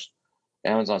 $5,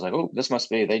 Amazon's like, oh, this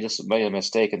must be, they just made a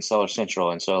mistake in Seller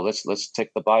Central. And so let's take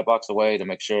the buy box away to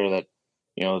make sure that,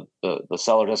 the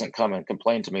seller doesn't come and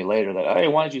complain to me later that, hey,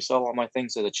 why did you sell all my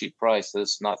things at a cheap price? This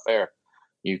is not fair.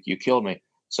 You killed me.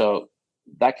 So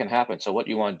that can happen. So what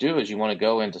you want to do is you want to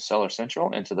go into Seller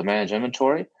Central, into the manage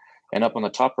inventory, and up on the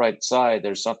top right side,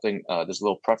 there's something, this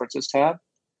little preferences tab.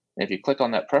 And if you click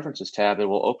on that preferences tab, it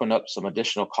will open up some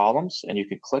additional columns, and you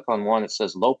can click on one that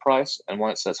says low price and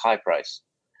one that says high price.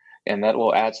 And that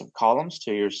will add some columns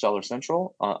to your Seller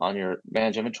Central on your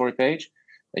manage inventory page.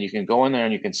 And you can go in there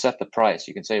and you can set the price.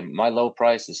 You can say my low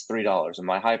price is $3 and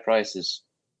my high price is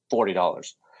 $40,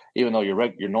 even though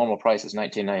your normal price is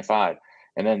 $19.95.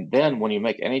 And then when you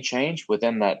make any change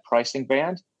within that pricing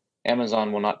band,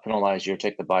 Amazon will not penalize you or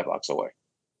take the buy box away.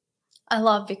 I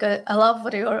love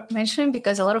what you're mentioning,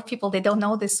 because a lot of people, they don't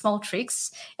know these small tricks,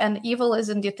 and evil is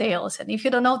in details. And if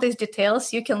you don't know these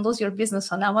details, you can lose your business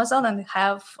on Amazon and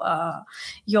have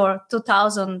your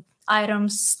 2,000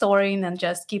 items storing and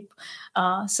just keep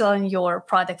selling your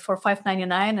product for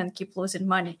 $5.99 and keep losing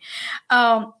money.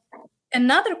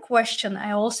 Another question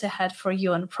I also had for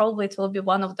you, and probably it will be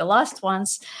one of the last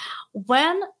ones: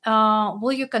 when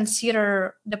will you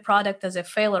consider the product as a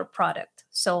failure product?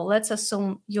 So let's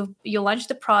assume you launch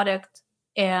the product,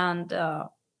 and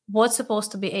what's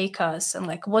supposed to be ACOS, and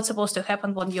like what's supposed to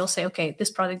happen when you'll say, okay,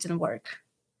 this product didn't work?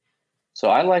 So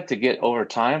I like to get over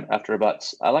time I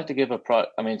like to give a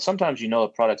product. I mean, sometimes a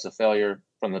product's a failure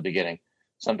from the beginning.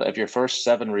 Sometimes if your first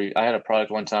I had a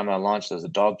product one time I launched as a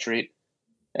dog treat,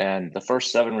 and the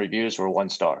first 7 reviews were 1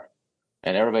 star.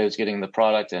 And everybody was getting the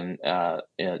product, and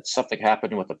something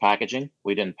happened with the packaging.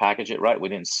 We didn't package it right. We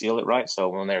didn't seal it right. So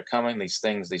when they were coming, these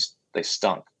things, they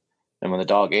stunk. And when the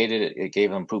dog ate it, it gave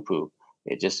them poo-poo.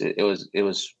 It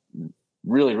was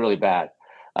really, really bad.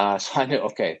 So I knew,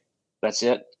 okay, that's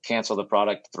it. Cancel the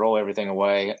product, throw everything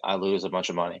away. I lose a bunch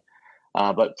of money.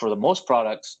 But for the most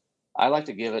products, I like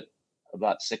to give it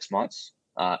about 6 months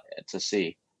to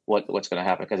see what's going to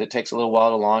happen, because it takes a little while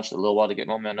to launch, a little while to get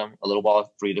momentum, a little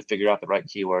while for you to figure out the right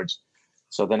keywords.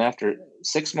 So then after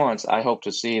 6 months, I hope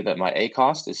to see that my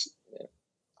ACOS is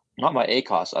not my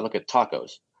ACOS. I look at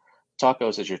tacos.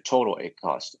 Tacos is your total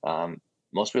ACOS.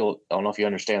 Most people don't know if you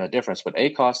understand the difference, but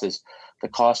ACOS is the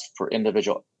cost for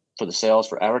the sales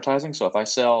for advertising. So if I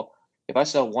sell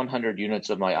 100 units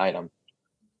of my item,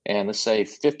 and let's say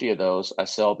 50 of those I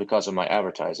sell because of my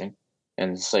advertising,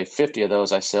 and say 50 of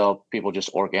those I sell, people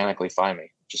just organically find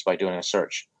me just by doing a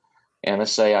search. And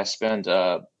let's say I spend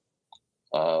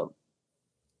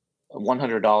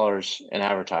 $100 in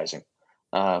advertising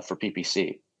for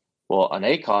PPC. Well, on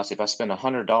ACOS, if I spend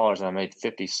 $100 and I made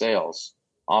 50 sales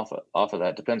off of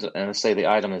that, depends. And let's say the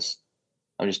item is,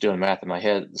 I'm just doing math in my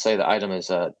head. Say the item is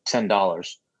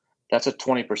 $10. That's a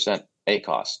 20%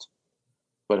 ACOS.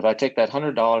 But if I take that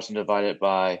 $100 and divide it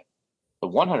by the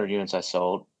 100 units I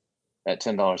sold at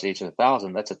 $10 each, at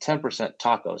 1,000, that's a 10%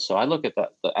 taco. So I look at the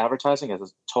advertising as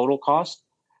a total cost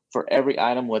for every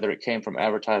item, whether it came from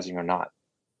advertising or not.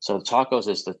 So the tacos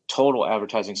is the total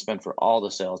advertising spend for all the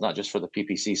sales, not just for the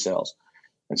PPC sales.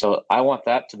 And so I want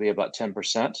that to be about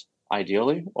 10%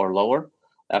 ideally, or lower,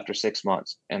 after 6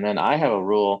 months. And then I have a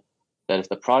rule that if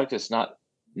the product is not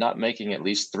making at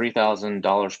least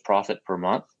 $3,000 profit per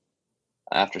month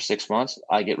after 6 months,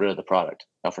 I get rid of the product.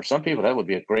 Now, for some people, that would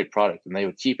be a great product and they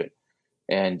would keep it.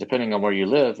 And depending on where you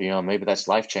live, maybe that's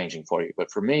life-changing for you.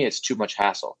 But for me, it's too much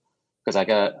hassle, because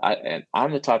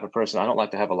I'm the type of person, I don't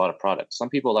like to have a lot of products. Some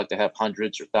people like to have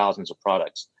hundreds or thousands of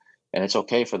products, and it's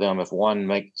okay for them if one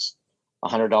makes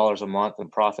 $100 a month in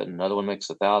profit and another one makes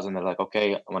 $1,000. They're like,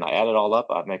 okay, when I add it all up,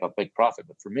 I make a big profit.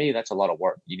 But for me, that's a lot of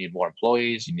work. You need more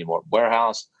employees, you need more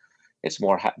warehouse. It's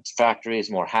more factories,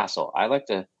 more hassle. I like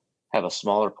to have a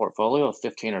smaller portfolio of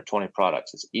 15 or 20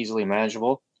 products. It's easily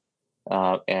manageable,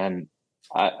 and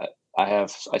I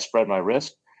spread my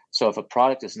risk. So if a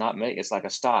product is not made, it's like a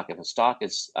stock. If a stock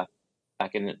is, I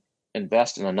can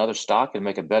invest in another stock and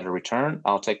make a better return,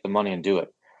 I'll take the money and do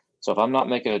it. So if I'm not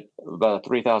making about a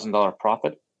 $3,000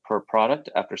 profit per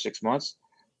product after 6 months,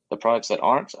 the products that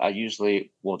aren't, I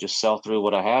usually will just sell through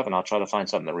what I have, and I'll try to find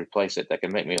something to replace it that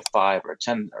can make me a $5,000 or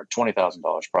 $10,000 or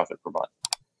 $20,000 profit per month.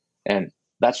 And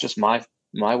that's just my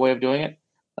way of doing it,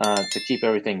 to keep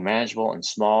everything manageable and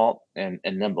small and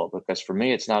nimble. Because for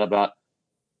me, it's not about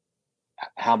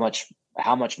how much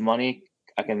money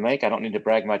I can make. I don't need to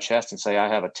brag my chest and say I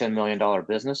have a $10 million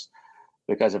business,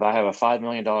 because if I have a $5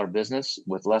 million business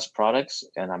with less products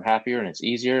and I'm happier and it's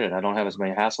easier and I don't have as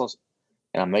many hassles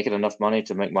and I'm making enough money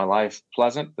to make my life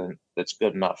pleasant, then that's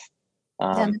good enough.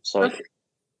 So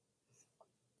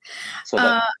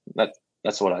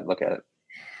that's what I look at it.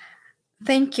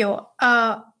 Thank you.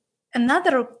 I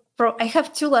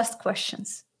have 2 last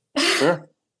questions. Sure.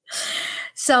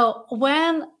 So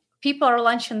when people are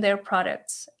launching their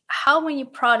products, how many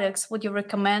products would you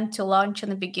recommend to launch in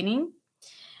the beginning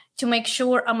to make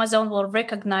sure Amazon will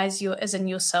recognize you as a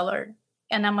new seller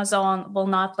and Amazon will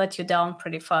not let you down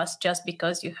pretty fast just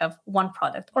because you have one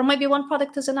product, or maybe one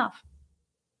product is enough?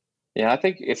 Yeah, I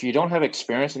think if you don't have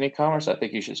experience in e-commerce, I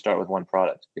think you should start with one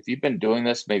product. If you've been doing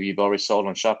this, maybe you've already sold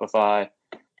on Shopify,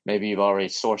 maybe you've already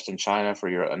sourced in China for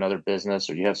your another business,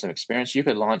 or you have some experience, you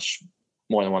could launch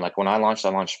more than one. Like when I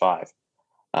launched five.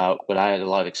 But I had a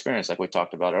lot of experience, like we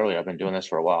talked about earlier. I've been doing this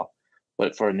for a while.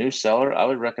 But for a new seller, I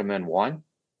would recommend one.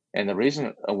 And the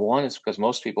reason one is because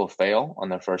most people fail on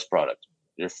their first product.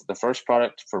 The first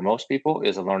product for most people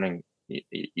is a learning.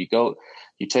 You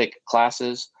take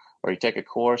classes, or you take a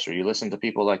course, or you listen to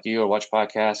people like you, or watch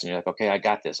podcasts, and you're like, okay, I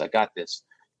got this.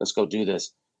 Let's go do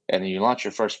this. And then you launch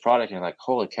your first product, and you're like,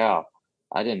 holy cow,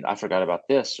 I forgot about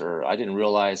this, or I didn't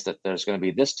realize that there's going to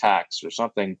be this tax or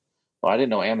something. Well, I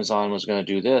didn't know Amazon was going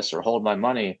to do this or hold my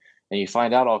money. And you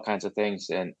find out all kinds of things.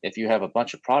 And if you have a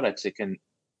bunch of products, it can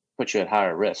put you at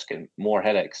higher risk and more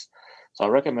headaches. So I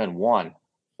recommend one,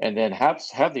 and then have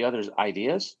the others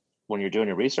ideas when you're doing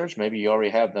your research. Maybe you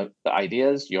already have the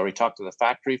ideas. You already talked to the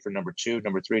factory for number 2,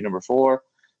 number 3, number 4.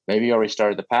 Maybe you already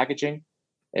started the packaging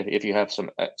if you have some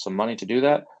money to do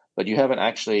that, but you haven't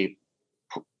actually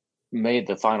made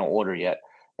the final order yet.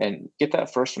 And get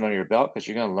that first one under your belt, because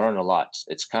you're going to learn a lot.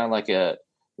 It's kind of like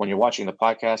when you're watching the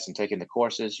podcast and taking the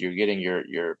courses, you're getting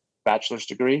your bachelor's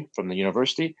degree from the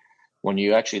university. When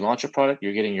you actually launch a product,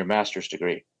 you're getting your master's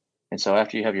degree. And so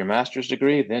after you have your master's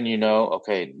degree, then you know,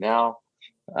 okay, now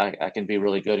I can be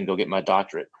really good and go get my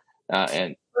doctorate.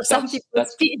 And for some people,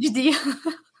 that's PhD.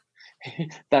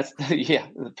 That's the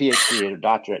PhD or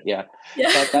doctorate. Yeah.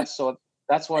 That's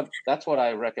what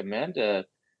I recommend.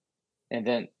 And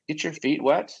then get your feet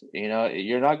wet.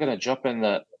 You're not going to jump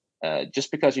in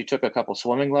just because you took a couple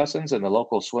swimming lessons in the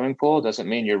local swimming pool doesn't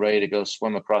mean you're ready to go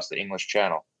swim across the English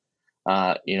Channel.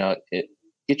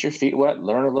 Get your feet wet,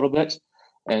 learn a little bit,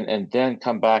 and then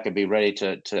come back and be ready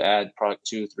to add product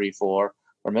 2, 3, 4,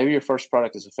 or maybe your first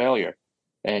product is a failure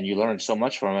and you learned so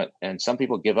much from it. And some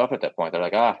people give up at that point. They're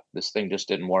like, this thing just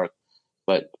didn't work.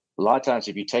 But a lot of times,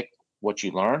 if you take what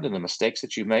you learned and the mistakes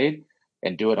that you made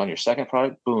and do it on your second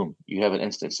product, boom, you have an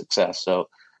instant success. So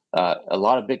a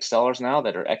lot of big sellers now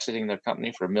that are exiting their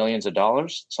company for millions of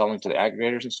dollars, selling to the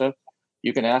aggregators and stuff,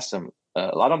 you can ask them.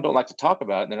 A lot of them don't like to talk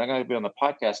about it. And they're not going to be on the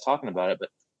podcast talking about it, but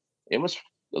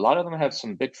a lot of them have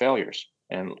some big failures.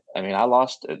 And I mean, I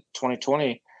lost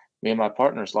 2020. Me and my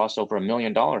partners lost over $1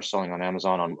 million selling on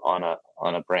Amazon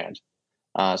on a brand.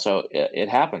 So it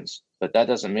happens, but that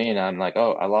doesn't mean I'm like,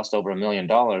 I lost over $1 million.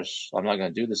 I'm not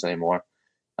going to do this anymore.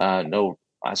 No,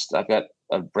 I've got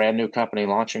a brand new company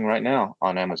launching right now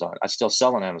on Amazon. I still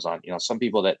sell on Amazon. Some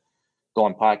people that go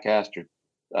on podcast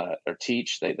or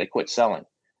teach, they quit selling.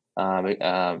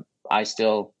 I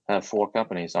still have 4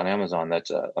 companies on Amazon that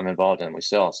I'm involved in. We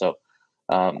sell. So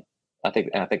I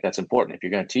think that's important. If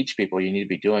you're going to teach people, you need to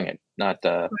be doing it, not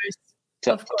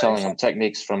telling them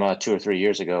techniques from 2 or 3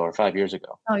 years ago or 5 years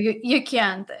ago. No, you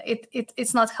can't.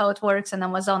 It's not how it works. And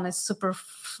Amazon is super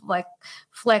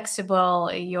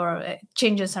flexible. Your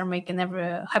changes are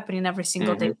happening every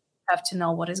single day. You have to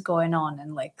know what is going on.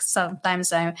 And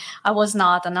sometimes I was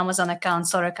not an Amazon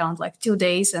store account 2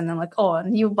 days, and I'm a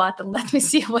new button. Let me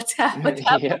see what's happening.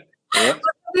 Yeah.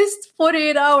 At least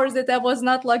 48 hours that I was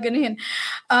not logging in.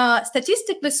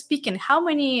 Statistically speaking, how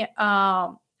many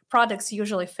products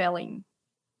usually failing?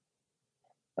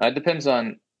 It depends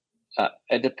on.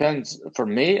 It depends. For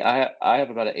me, I have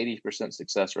about an 80%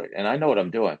 success rate, and I know what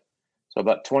I'm doing. So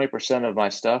about 20% of my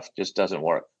stuff just doesn't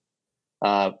work.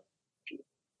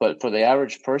 But for the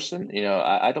average person,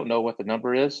 I don't know what the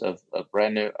number is of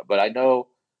brand new, but I know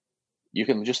you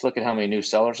can just look at how many new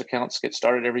sellers accounts get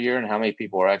started every year and how many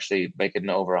people are actually making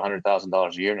over $100,000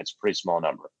 a year, and it's a pretty small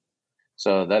number.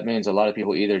 So that means a lot of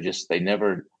people either just they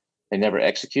never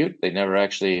execute, they never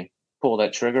actually pull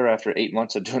that trigger after 8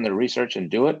 months of doing their research and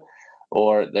do it,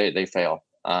 or they fail.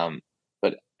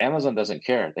 But Amazon doesn't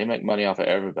care; they make money off of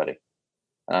everybody.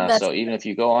 So even if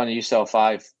you go on and you sell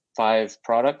five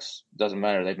products, doesn't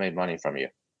matter. They've made money from you.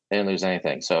 They didn't lose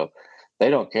anything, so they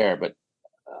don't care. But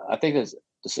I think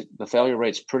the failure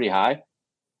rate's pretty high.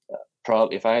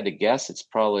 Probably, if I had to guess, it's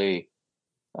probably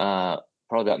about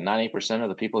 90% of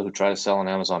the people who try to sell on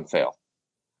Amazon fail.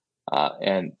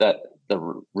 And that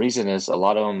the reason is a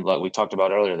lot of them, like we talked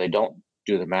about earlier, they don't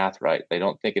do the math right. They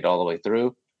don't think it all the way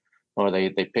through, or they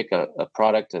pick a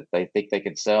product that they think they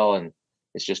can sell and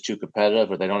it's just too competitive,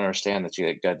 or they don't understand that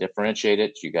you got to differentiate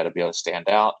it. You got to be able to stand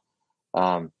out.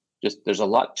 There's a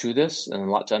lot to this and a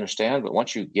lot to understand, but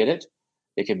once you get it,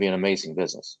 it can be an amazing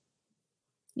business.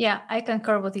 Yeah, I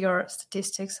concur with your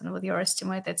statistics and with your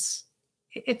estimate. It's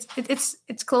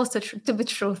close to the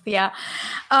truth. Yeah.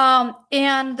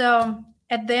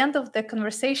 at the end of the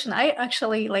conversation, I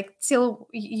actually like till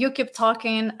you keep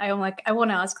talking, I'm like, I want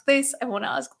to ask this, I want to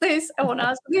ask this, I want to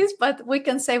ask this, but we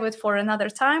can save it for another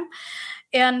time.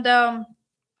 And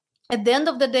at the end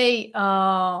of the day,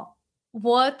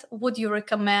 what would you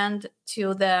recommend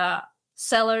to the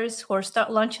sellers who are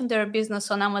start launching their business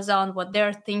on Amazon, what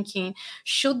they're thinking?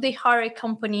 Should they hire a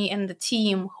company and the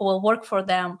team who will work for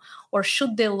them, or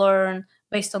should they learn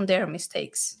based on their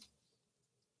mistakes?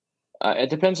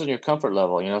 It depends on your comfort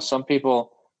level. You know, some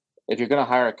people, if you're going to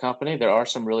hire a company, there are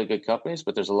some really good companies,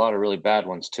 but there's a lot of really bad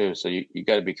ones too. So you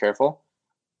got to be careful.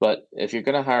 But if you're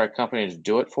going to hire a company to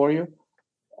do it for you,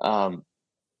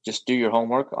 just do your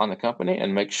homework on the company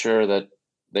and make sure that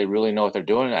they really know what they're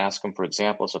doing, and ask them for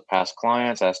examples of past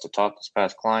clients, ask to talk to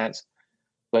past clients.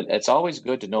 But it's always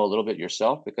good to know a little bit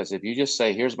yourself, because if you just say,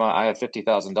 I have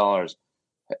 $50,000,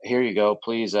 here you go,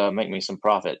 please make me some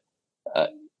profit.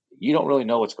 You don't really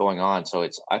know what's going on. So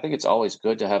I think it's always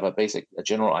good to have a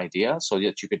general idea so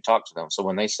that you can talk to them. So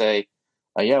when they say,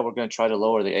 yeah, we're going to try to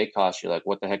lower the ACoS, you're like,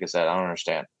 what the heck is that? I don't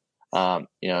understand.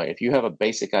 If you have a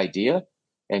basic idea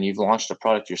and you've launched a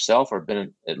product yourself or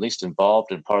been at least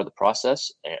involved in part of the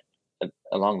process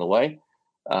along the way,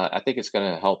 I think it's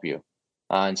going to help you.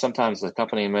 And sometimes the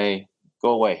company may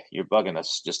go away. You're bugging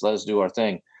us. Just let us do our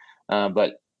thing.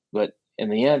 But in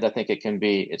the end, I think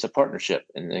it's a partnership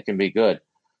and it can be good.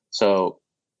 So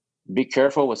be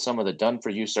careful with some of the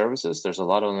done-for-you services. There's a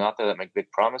lot of them out there that make big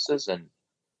promises and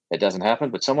it doesn't happen.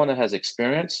 But someone that has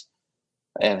experience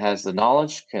and has the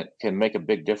knowledge can make a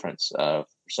big difference for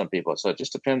some people. So it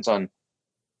just depends on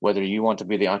whether you want to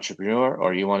be the entrepreneur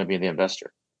or you want to be the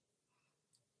investor.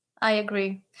 I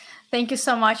agree. Thank you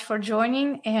so much for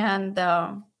joining. And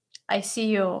I see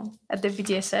you at the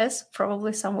BDSS,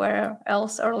 probably somewhere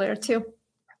else earlier too.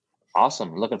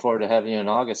 Awesome. Looking forward to having you in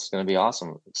August. It's going to be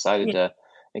awesome.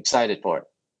 Excited for it.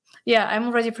 Yeah, I'm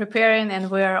already preparing,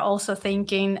 and we're also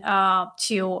thinking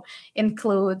to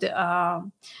include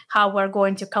how we're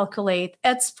going to calculate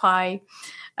ad spy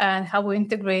and how we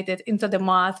integrate it into the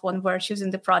math when we're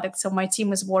choosing the product. So my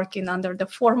team is working under the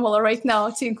formula right now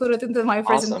to include it into my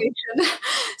presentation. Awesome.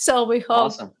 So we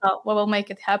hope we will make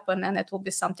it happen, and it will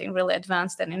be something really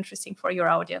advanced and interesting for your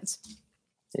audience.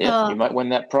 Yeah, you might win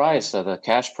that prize, the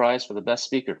cash prize for the best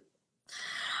speaker.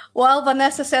 Well,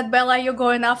 Vanessa said, Bella, you're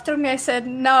going after me? I said,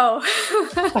 no,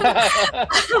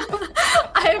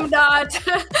 I am not.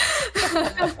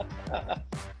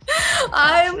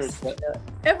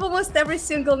 Almost every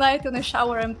single night in the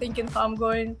shower, I'm thinking how I'm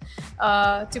going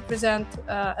to present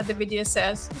at the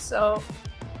BDSS. So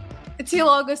until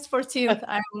August 14th,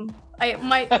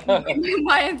 my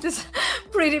mind is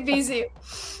pretty busy.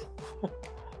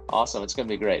 Awesome. It's going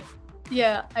to be great.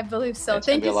 Yeah, I believe so.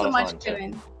 Thank you so much,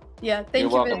 Kevin. Yeah, thank you.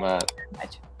 You're welcome. Very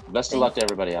much. Best of luck to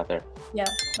everybody out there. Yeah,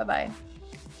 bye-bye.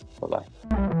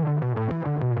 Bye-bye.